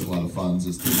dispersed a lot of funds.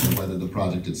 It's whether the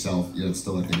project itself, it's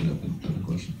still I think an open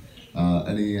question.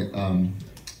 Any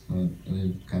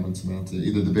comments about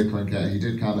either the Bitcoin Cash? He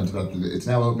did comment about it's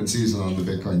now open season on the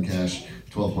Bitcoin Cash,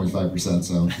 12.5%.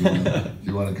 So if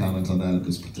you want to comment on that at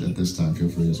this time, feel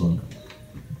free as well.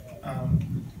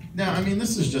 No, I mean,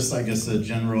 this is just, I guess, a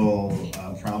general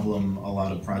problem a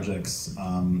lot of projects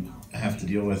have to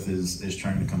deal with is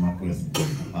trying to come up with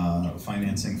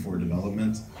financing for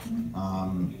development.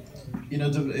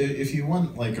 If you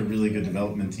want like a really good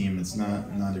development team, it's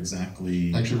not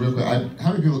exactly. Actually, real quick,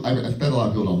 how many people? I bet a lot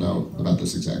of people don't know about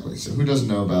this exactly. So who doesn't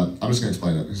know about? I'm just going to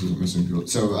explain it because I'm missing people.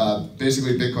 So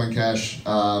basically, Bitcoin Cash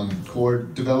core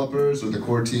developers or the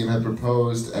core team had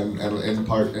proposed, and in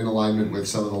part in alignment with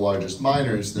some of the largest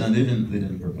miners. No, they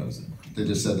didn't propose it. They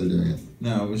just said they're doing it.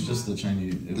 No, it was just the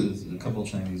Chinese. It was a couple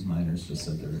Chinese miners just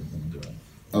said they were going to do it.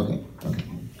 Okay.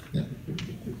 Yeah.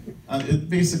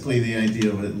 Basically, the idea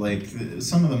of it, like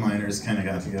some of the miners kind of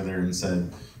got together and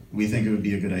said, we think it would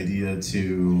be a good idea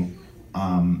to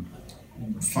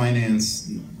finance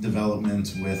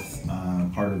development with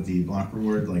part of the block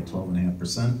reward, like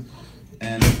 12.5%.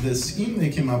 And the scheme they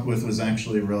came up with was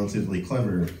actually relatively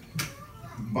clever.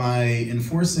 By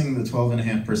enforcing the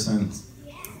 12.5%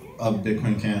 of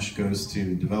Bitcoin Cash goes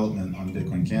to development on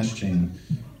Bitcoin Cash chain,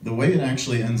 the way it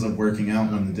actually ends up working out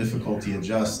when the difficulty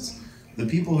adjusts, the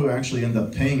people who actually end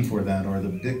up paying for that are the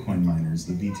Bitcoin miners,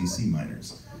 the BTC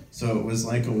miners. So it was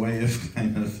like a way of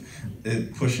kind of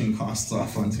pushing costs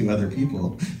off onto other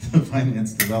people to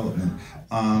finance development.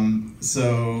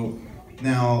 So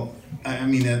now, I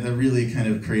mean, that really kind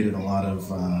of created a lot of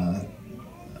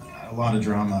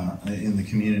drama in the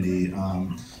community.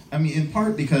 I mean, in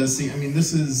part because, see, I mean,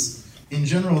 this is. In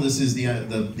general, this is the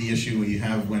issue we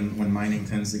have when mining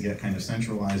tends to get kind of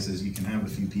centralized, is you can have a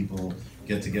few people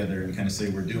get together and kind of say,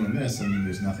 we're doing this, and then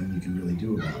there's nothing you can really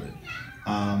do about it.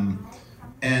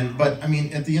 But I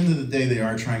mean, at the end of the day, they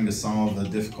are trying to solve a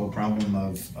difficult problem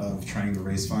of trying to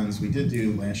raise funds. We did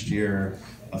do last year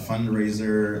a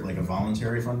fundraiser, like a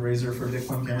voluntary fundraiser for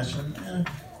Bitcoin Cash, and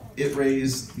it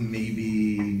raised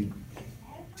maybe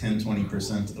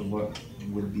 10-20% of what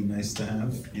would be nice to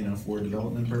have, for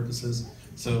development purposes.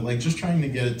 So like just trying to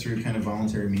get it through kind of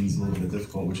voluntary means is a little bit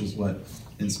difficult, which is what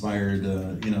inspired,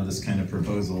 this kind of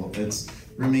proposal. It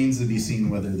remains to be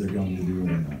seen whether they're going to do it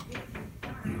or not.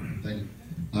 Thank you.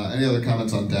 Any other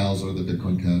comments on DAOs or the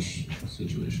Bitcoin Cash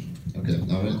situation? Okay,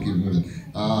 all right, keep it moving.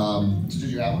 Did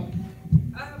you have one?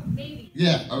 Maybe.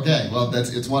 Yeah, okay, well,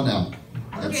 it's one now.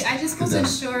 Okay, I just wasn't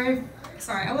sure.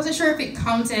 Sorry, I wasn't sure if it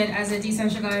counted as a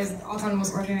decentralized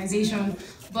autonomous organization,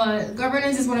 but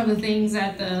governance is one of the things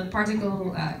that the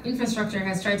particle infrastructure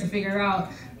has tried to figure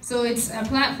out. So it's a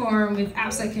platform with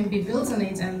apps that can be built on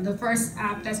it, and the first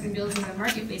app that's been built is a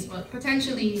marketplace, but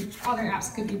potentially other apps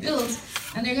could be built,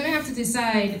 and they're going to have to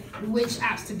decide which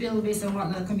apps to build based on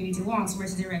what the community wants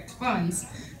versus direct funds.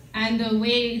 And the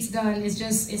way it's done is I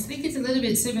think it's a little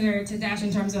bit similar to Dash in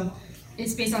terms of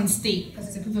it's based on stake, because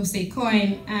it's a proof of stake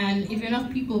coin, and if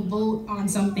enough people vote on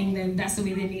something, then that's the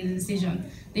way they make the decision.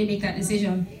 They make that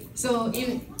decision. So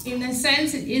in a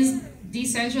sense, it is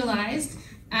decentralized,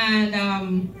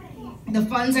 and the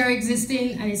funds are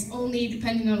existing, and it's only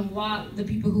depending on what the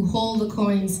people who hold the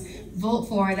coins vote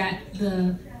for that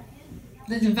the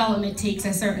development takes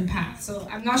a certain path. So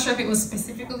I'm not sure if it was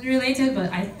specifically related, but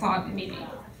I thought maybe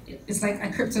it's like a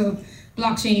crypto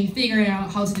blockchain figuring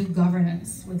out how to do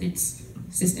governance with its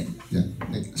system. Yeah.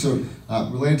 So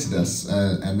related to this,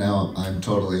 and now I'm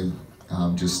totally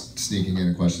just sneaking in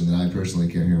a question that I personally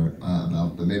care here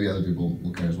about, but maybe other people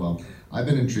will care as well. I've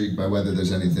been intrigued by whether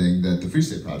there's anything that the Free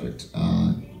State Project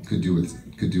could do with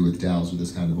DAOs with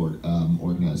this kind of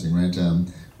organizing, right?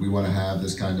 we want to have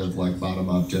this kind of like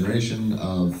bottom-up generation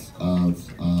of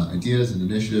ideas and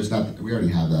initiatives. Not that we already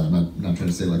have that. I'm not trying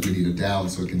to say like we need a DAO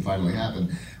so it can finally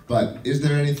happen. But is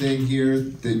there anything here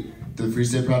that the Free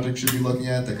State Project should be looking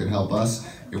at that could help us?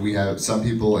 If we have some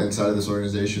people inside of this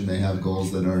organization, they have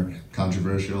goals that are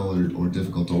controversial or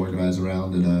difficult to organize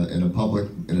around in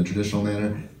a traditional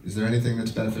manner. Is there anything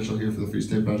that's beneficial here for the Free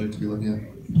State Project to be looking at?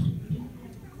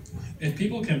 If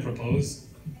people can propose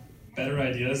better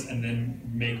ideas and then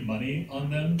make money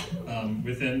on them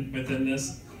within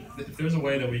this, if there's a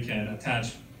way that we can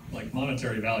attach like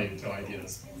monetary value to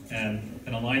ideas and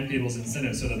align people's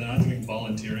incentives so that they're not doing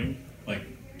volunteering, like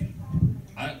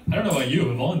I don't know about you,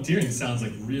 but volunteering sounds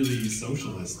like really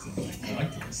socialist and like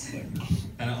collectivist.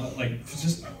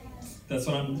 That's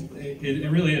what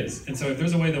it really is. And so if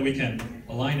there's a way that we can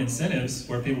align incentives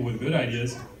where people with good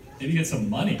ideas maybe get some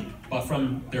money, but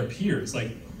from their peers,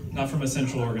 like not from a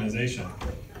central organization.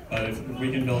 But if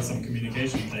we can build some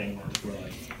communication thing where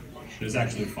like there's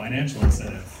actually financial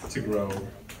incentive to grow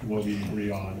what we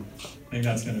agree on, I think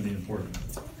that's going to be important.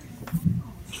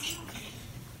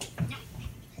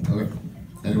 Okay.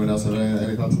 Anyone else have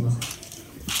any thoughts on this?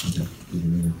 Okay.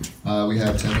 We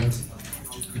have 10 minutes.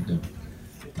 Okay.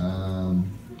 All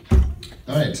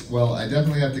right. Well, I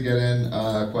definitely have to get in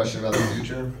a question about the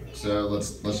future. So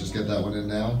let's just get that one in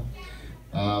now.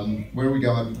 Where are we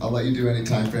going? I'll let you do any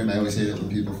time frame. I always hate it when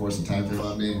people force a time frame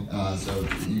on me. So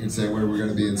you can say where we're going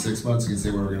to be in 6 months. You can say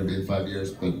where we're going to be in 5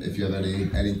 years. But if you have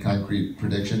any concrete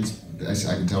predictions, I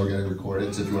can tell we're getting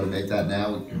recorded. So if you want to make that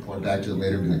now, we can point back to it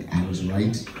later and be like, I was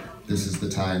right. This is the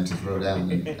time to throw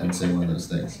down and say one of those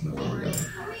things. Where we're going.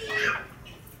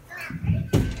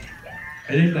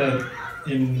 I think that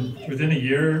within a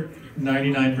year,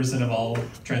 99% of all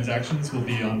transactions will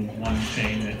be on one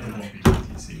chain and it won't be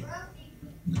BTC.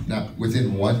 Now,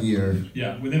 within 1 year.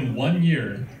 Yeah, within 1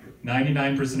 year,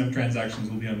 99% of transactions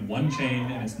will be on one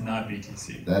chain and it's not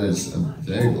BTC. That is a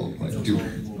very bold point.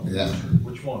 Yeah.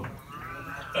 Which one?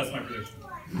 That's my prediction.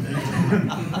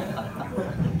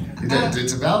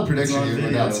 It's a valid prediction even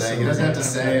without saying. He doesn't have to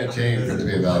say a chain for it to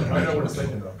be a valid prediction. I know what it's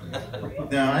thinking though.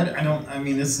 No, I don't. I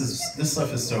mean, this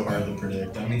stuff is so hard to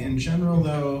predict. I mean, in general,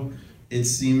 though, it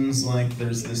seems like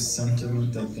there's this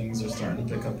sentiment that things are starting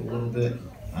to pick up a little bit.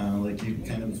 Like you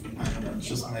kind of, I don't know. It's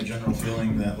just my general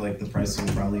feeling that like the price will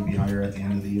probably be higher at the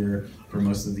end of the year for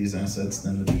most of these assets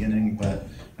than the beginning. But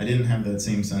I didn't have that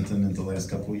same sentiment the last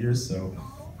couple of years, so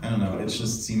I don't know. It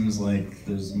just seems like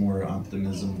there's more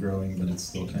optimism growing, but it's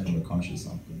still kind of a cautious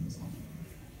optimism.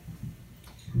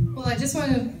 Well, I just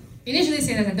want to initially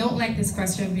say that I don't like this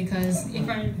question because if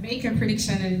I make a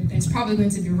prediction and it's probably going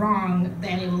to be wrong,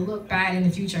 then it will look bad in the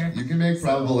future. You can make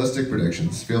probabilistic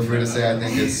predictions. Feel free to say I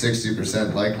think it's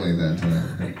 60% likely then.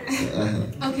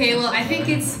 Okay, well, I think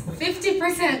it's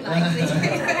 50% likely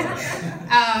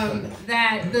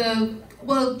that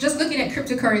well, just looking at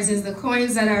cryptocurrencies, the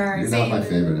coins that are... You're not my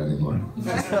favorite anymore.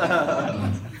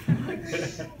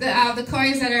 The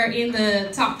coins that are in the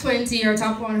top 20 or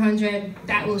top 100,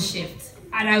 that will shift.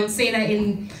 And I would say that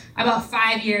in about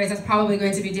 5 years, that's probably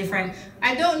going to be different.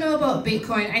 I don't know about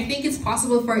Bitcoin. I think it's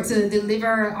possible for it to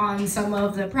deliver on some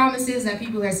of the promises that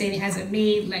people are saying it hasn't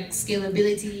made, like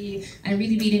scalability and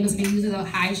really being able to be used without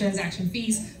high transaction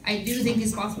fees. I do think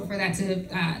it's possible for that to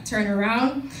turn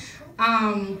around.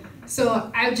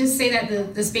 So I would just say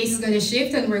that the space is going to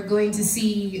shift and we're going to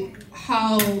see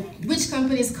which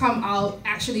companies come out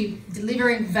actually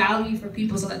delivering value for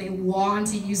people so that they want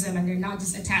to use them and they're not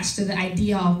just attached to the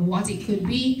idea of what it could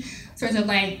be, sort of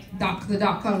like the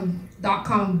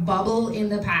dot-com bubble in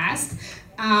the past.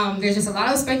 There's just a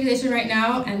lot of speculation right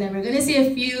now, and then we're going to see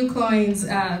a few coins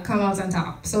come out on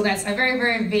top. So that's a very,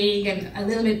 very vague and a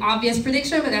little bit obvious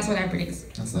prediction, but that's what I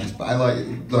predict. That's nice. But I like,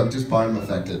 look, just bottom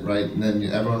affect it, right? And then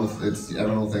everyone will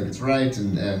think it's right,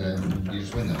 and you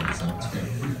just win that. So it's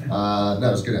great. No,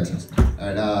 it's good answers.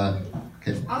 All right.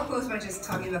 Okay. I'll close by just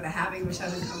talking about the halving, which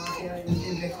hasn't come up yet in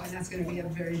Bitcoin. That's going to be a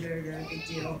very, very, very big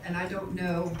deal. And I don't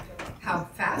know how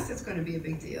fast it's going to be a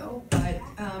big deal, but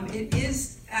it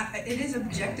is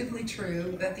objectively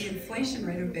true that the inflation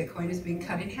rate of Bitcoin is being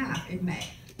cut in half in May.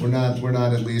 We're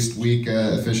not at least weak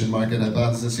efficient market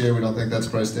hypothesis here. We don't think that's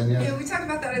priced in yet. Yeah, we talked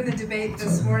about that in the debate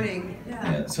this morning.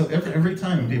 Yeah. So every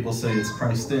time people say it's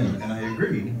priced in, and I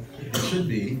agree, it should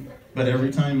be. But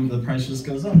every time the price just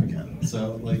goes up again.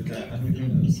 So, like, who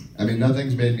knows? I mean,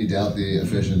 nothing's made me doubt the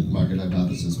efficient market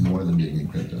hypothesis more than being in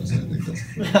crypto. So I think that's.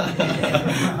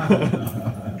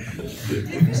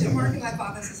 The efficient market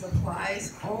hypothesis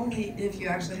applies only if you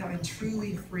actually have a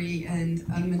truly free and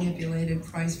unmanipulated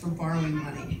price for borrowing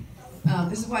money.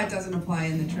 This is why it doesn't apply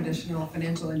in the traditional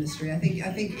financial industry. I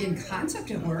think in concept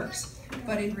it works.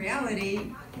 But in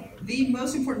reality, the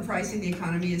most important price in the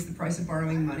economy is the price of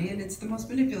borrowing money, and it's the most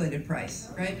manipulated price,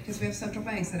 right? Because we have central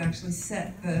banks that actually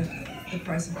set the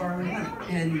price of borrowing money,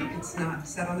 and it's not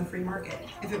set on the free market.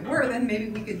 If it were, then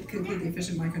maybe we could conclude the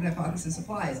efficient market hypothesis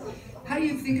applies. How do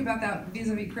you think about that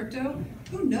vis-a-vis crypto?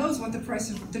 Who knows what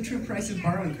the true price of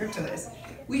borrowing crypto is?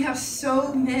 We have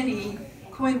so many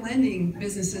coin lending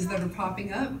businesses that are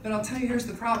popping up, but I'll tell you, here's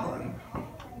the problem.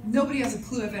 Nobody has a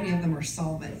clue if any of them are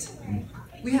solvent.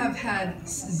 We have had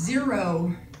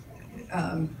zero,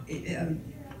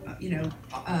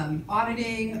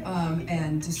 auditing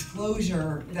and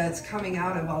disclosure that's coming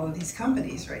out of all of these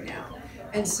companies right now.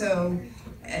 And so,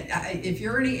 if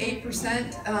you're earning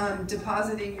 8%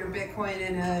 depositing your Bitcoin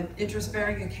in an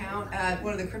interest-bearing account at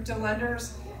one of the crypto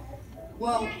lenders,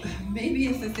 well, maybe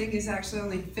if the thing is actually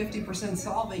only 50%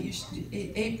 solvent,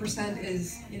 8%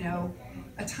 is,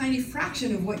 a tiny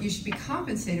fraction of what you should be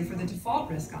compensated for the default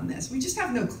risk on this. We just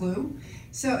have no clue.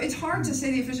 So it's hard to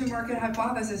say the efficient market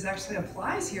hypothesis actually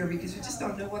applies here because we just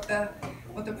don't know what the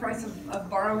price of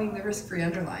borrowing the risk-free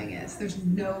underlying is. There's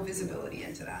no visibility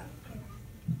into that.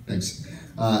 Thanks.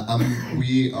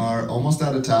 We are almost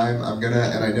out of time.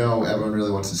 And I know everyone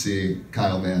really wants to see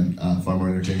Kyle Mann, far more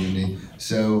entertaining than me.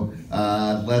 So if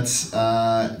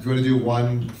you want to do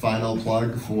one final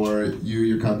plug for you,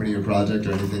 your company, your project,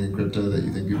 or anything in crypto that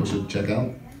you think people should check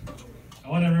out. I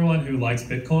want everyone who likes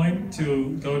Bitcoin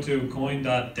to go to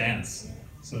coin.dance.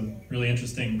 Some really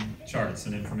interesting charts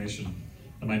and information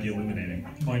that might be illuminating.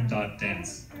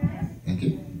 Coin.dance. Thank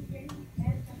you.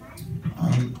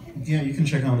 Yeah, you can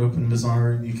check out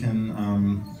OpenBazaar. You can,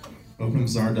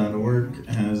 openbazaar.org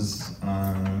has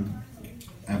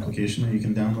application that you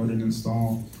can download and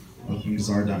install.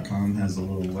 OpenBazaar.com has a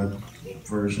little web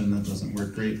version that doesn't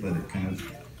work great, but it kind of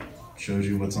shows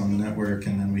you what's on the network.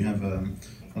 And then we have a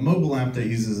mobile app that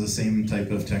uses the same type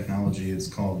of technology. It's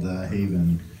called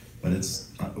Haven, but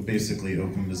it's basically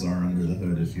OpenBazaar under the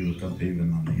hood. If you look up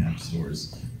Haven on the app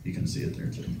stores, you can see it there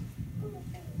too.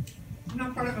 I'm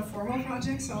not part of a formal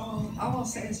project, so all I'll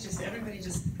say is just everybody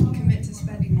just commit to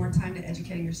spending more time to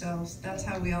educating yourselves. That's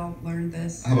how we all learned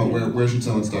this. How about where should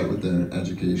someone start with their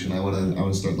education? I want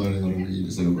to start learning how to read.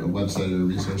 Is there a website or a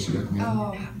resource you recommend?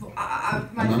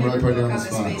 My favorite book on this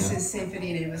space is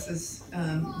Seyfedin Amos's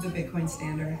The Bitcoin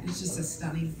Standard. It's just a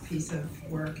stunning piece of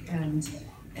work, and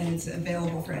it's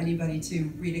available for anybody to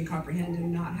read and comprehend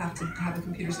and not have to have a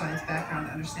computer science background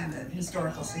to understand the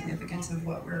historical significance of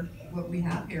what we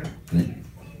have here.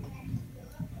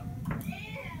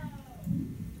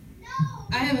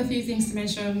 I have a few things to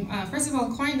mention. First of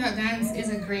all, Coin.dance is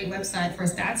a great website for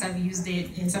stats. I've used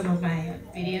it in some of my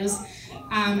videos.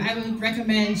 I would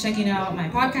recommend checking out my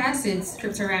podcast. It's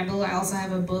Crypto Ramble. I also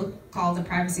have a book called The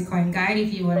Privacy Coin Guide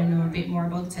if you want to know a bit more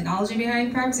about the technology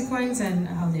behind privacy coins and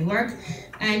how they work.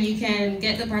 And you can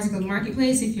get the Particle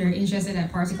Marketplace if you're interested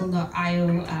at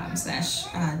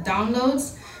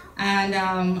particle.io/downloads. And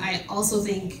I also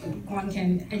think one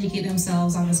can educate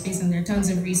themselves on the space, and there are tons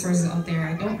of resources out there.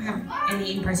 I don't have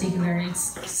any in particular.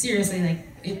 It's seriously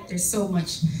there's so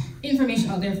much information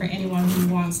out there for anyone who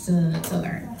wants to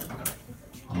learn.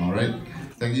 All right.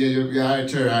 Thank you. Yeah, all right,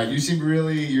 sure. All right. You seem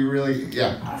really,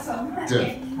 yeah. Awesome. Do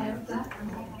it.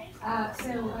 I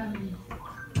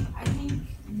think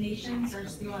nations are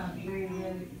still very,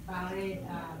 very valid,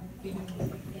 even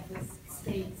if the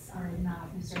states are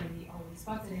not necessarily always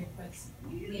positive, but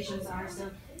nations are. So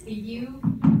if you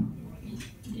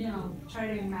try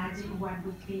to imagine what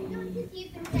would be,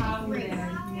 how would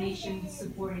a nation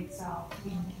support itself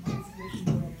in a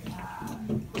situation where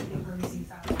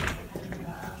cryptocurrencies are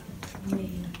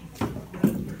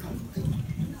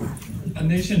A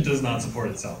nation does not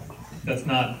support itself. That's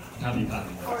not how the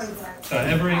economy works. So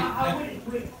every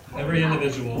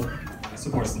individual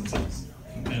supports themselves,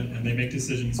 and they make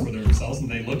decisions for themselves, and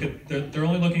they're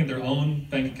only looking at their own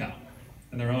bank account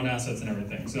and their own assets and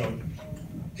everything. So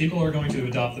people are going to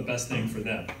adopt the best thing for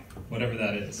them, whatever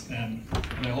that is. And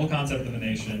the whole concept of a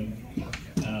nation,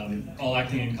 all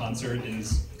acting in concert,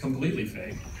 is completely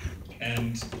fake.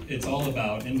 And it's all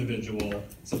about individual,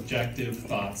 subjective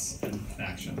thoughts and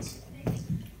actions.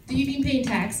 Do you mean pay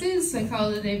taxes? Like how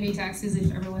do they pay taxes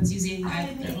if everyone's using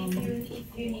their own? If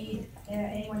you need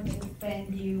anyone to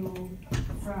defend you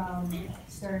from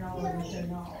external or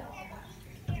internal.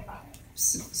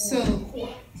 So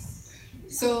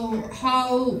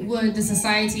how would the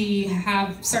society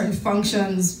have certain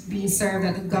functions being served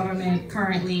that the government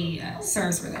currently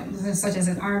serves for them, such as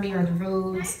an army or the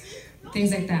roads,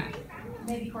 things like that?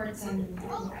 Maybe courts and.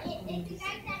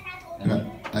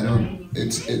 I don't.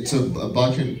 It's a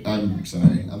blockchain. I'm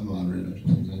sorry. I'm the moderator.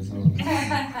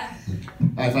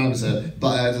 I finally said,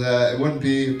 but it wouldn't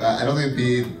be. I don't think it'd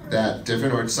be that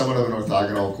different, or it's somewhat of an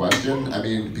orthogonal question. I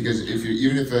mean, because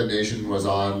even if a nation was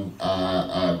on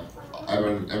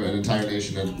an entire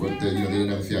nation with they didn't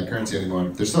have a fiat currency anymore,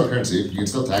 there's still a currency. You can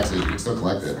still tax it. You can still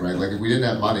collect it, right? Like if we didn't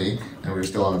have money and we were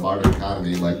still on a barter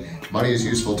economy, like money is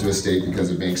useful to a state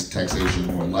because it makes taxation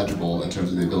more legible in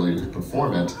terms of the ability to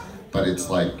perform it. But it's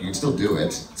like you can still do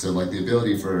it. So like the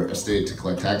ability for a state to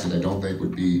collect taxes, I don't think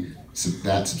would be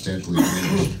that substantially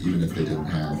diminished, even if they didn't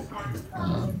have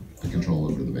the control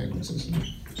over the banking system.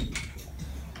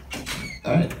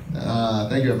 All right.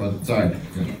 Thank you, everyone. Sorry.